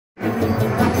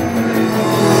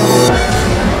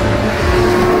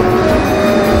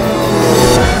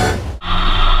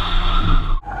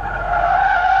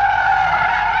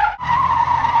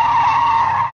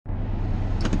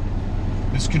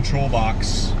This control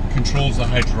box controls the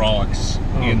hydraulics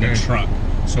in the trunk.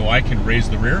 So I can raise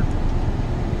the rear,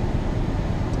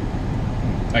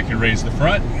 I can raise the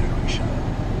front,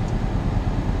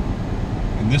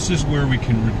 and this is where we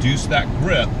can reduce that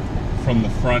grip from the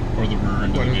front or the rear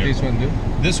into the vehicle. What does this one do?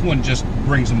 This one just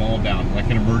brings them all down like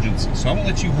an emergency. So I'm gonna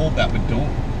let you hold that, but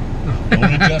don't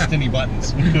adjust any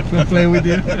buttons. Not playing with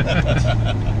you.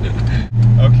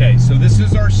 Okay, so this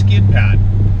is our skid pad.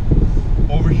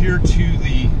 Over here to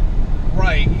the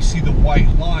right, you see the white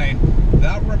line.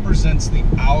 That represents the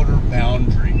outer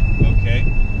boundary, okay?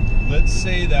 Let's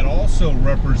say that also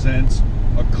represents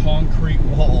a concrete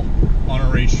wall on a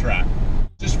racetrack,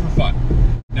 just for fun.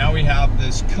 Now we have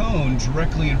this cone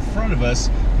directly in front of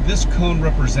us. This cone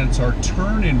represents our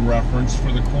turn-in reference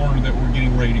for the corner that we're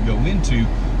getting ready to go into,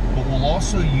 but we'll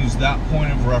also use that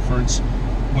point of reference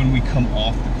when we come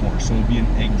off the corner, so it'll be an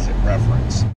exit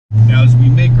reference. Now as we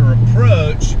make our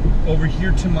approach, over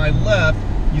here to my left,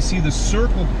 you see the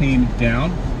circle painted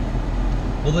down.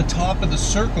 Well, the top of the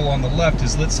circle on the left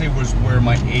is, let's say, was where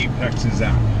my apex is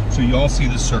at. So you all see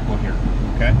the circle here,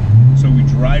 okay? So we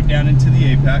drive down into the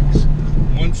apex.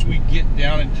 Once we get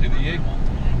down into the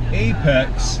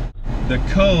apex, the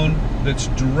cone that's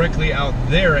directly out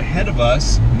there ahead of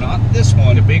us, not this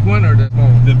one. The big one or the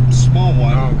small one? The small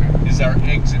one okay. is our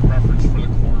exit reference for the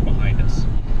corner behind us.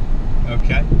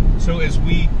 Okay, so as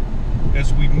we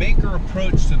make our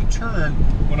approach to the turn,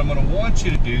 what I'm going to want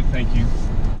you to do, thank you,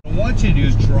 what I want you to do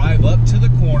is drive up to the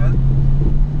corner,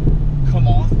 come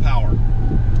off power,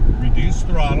 reduce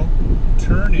throttle,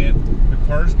 turn in, the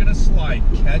car's going to slide,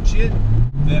 catch it,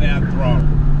 then add throttle.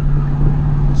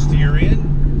 Steer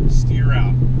in, steer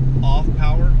out, off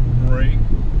power, brake,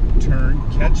 turn,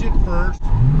 catch it first,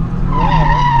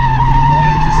 throttle. If you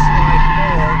want it to slide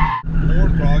more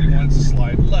throttle, you want it to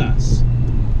slide less.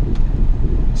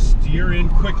 Steer in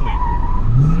quickly,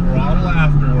 throttle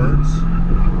afterwards,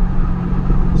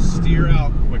 steer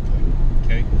out quickly,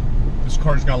 okay? This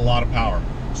car's got a lot of power,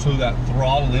 so that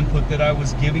throttle input that I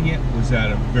was giving it was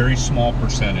at a very small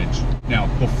percentage. Now,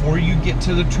 before you get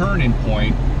to the turn-in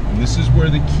point, and this is where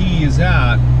the key is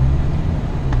at,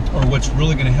 or what's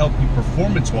really gonna help you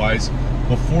performance-wise,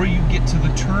 before you get to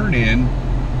the turn-in,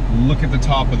 look at the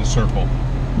top of the circle.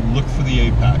 Look for the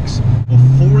apex.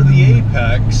 Before the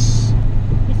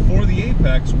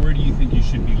apex, where do you think you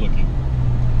should be looking?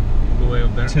 The way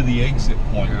up there? To the exit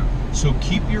point. Yeah. So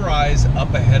keep your eyes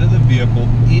up ahead of the vehicle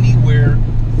anywhere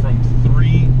from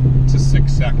 3 to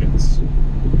 6 seconds.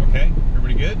 Okay?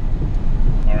 Everybody good?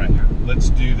 All right, let's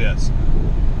do this.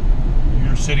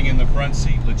 You're sitting in the front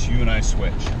seat. Let's you and I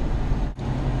switch.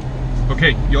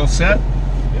 Okay, you all set?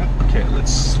 Yeah. Okay,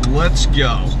 let's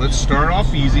go. Let's start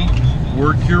off easy.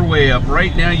 Work your way up.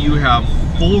 Right now you have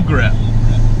full grip,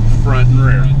 front and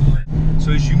rear.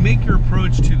 So as you make your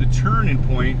approach to the turn-in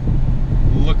point,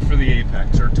 look for the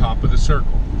apex or top of the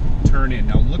circle. Turn in.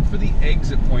 Now look for the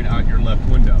exit point out your left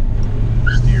window.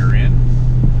 Steer in,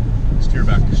 steer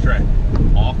back to straight.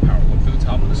 Off power. Look for the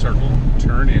top of the circle.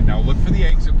 Turn in. Now look for the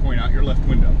exit point out your left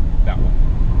window. That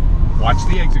one. Watch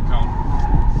the exit cone.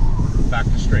 Back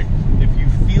to straight. If you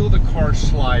feel the car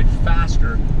slide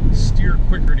faster, steer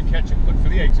quicker to catch it. Look for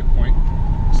the exit point.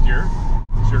 Steer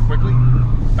quickly,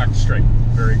 back to straight.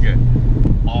 Very good.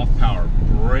 Off power,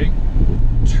 brake,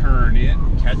 turn in,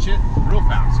 catch it, real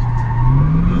fast.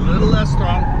 A little less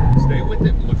throttle, stay with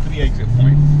it, look for the exit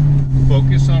point.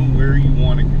 Focus on where you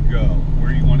want to go,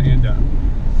 where you want to end up.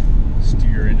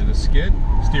 Steer into the skid,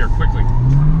 steer quickly.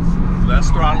 Less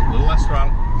throttle, a little less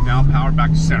throttle. Now power back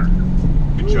to center.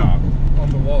 Good job. On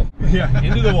the wall. Yeah,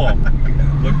 into the wall.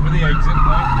 Look for the exit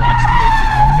point, watch the exit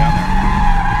point down there.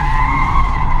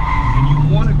 And you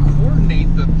want to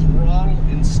coordinate the throttle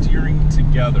and steering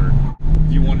together.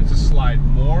 If you want it to slide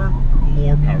more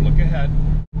power. Look ahead.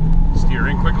 Steer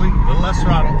in quickly, a little less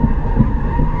throttle.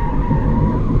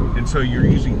 And so you're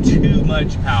using too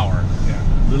much power.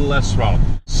 Yeah. A little less throttle.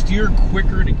 Steer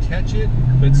quicker to catch it,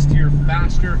 but steer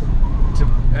faster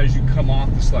as you come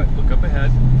off the slide. Look up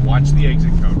ahead, watch the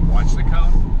exit cone. Watch the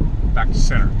cone, back to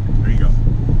center. There you go.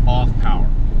 Off power.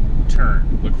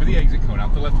 Turn. Look for the exit cone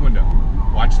out the left window.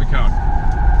 Watch the cone.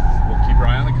 We'll keep our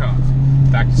eye on the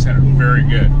cone. Back to center. Very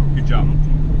good. Good job.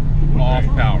 Off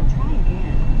power.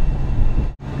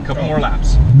 A couple more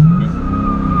laps.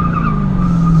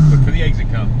 Look for the exit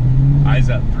cone. Eyes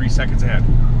up. 3 seconds ahead.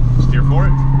 Steer for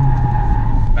it.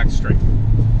 Back straight.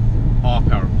 Off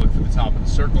power. Look for the top of the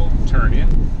circle. Turn in.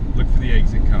 Look for the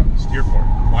exit cone. Steer for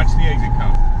it. Watch the exit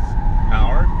cone.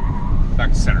 Power. Back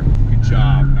to center. Good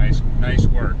job. Nice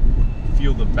work.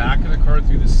 Feel the back of the car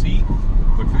through the seat.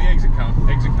 Look for the exit cone.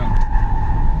 Exit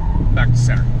cone. Back to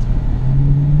center.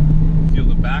 Feel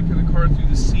the back of the car through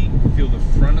the seat. Feel the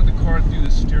front of the car through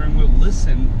the steering wheel.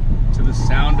 Listen to the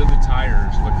sound of the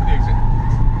tires. Look for the exit.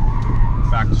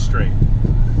 Back to straight.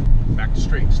 Back to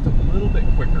straight. Just a little bit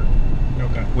quicker.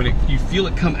 Okay. When you feel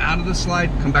it come out of the slide,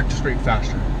 come back to straight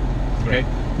faster. Okay?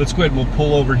 Let's go ahead and we'll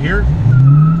pull over here.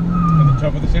 On the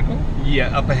top of the circle?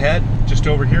 Yeah, up ahead, just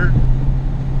over here.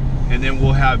 And then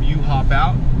we'll have you hop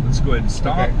out. Let's go ahead and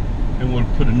stop. Okay. And we'll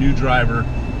put a new driver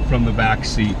from the back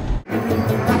seat.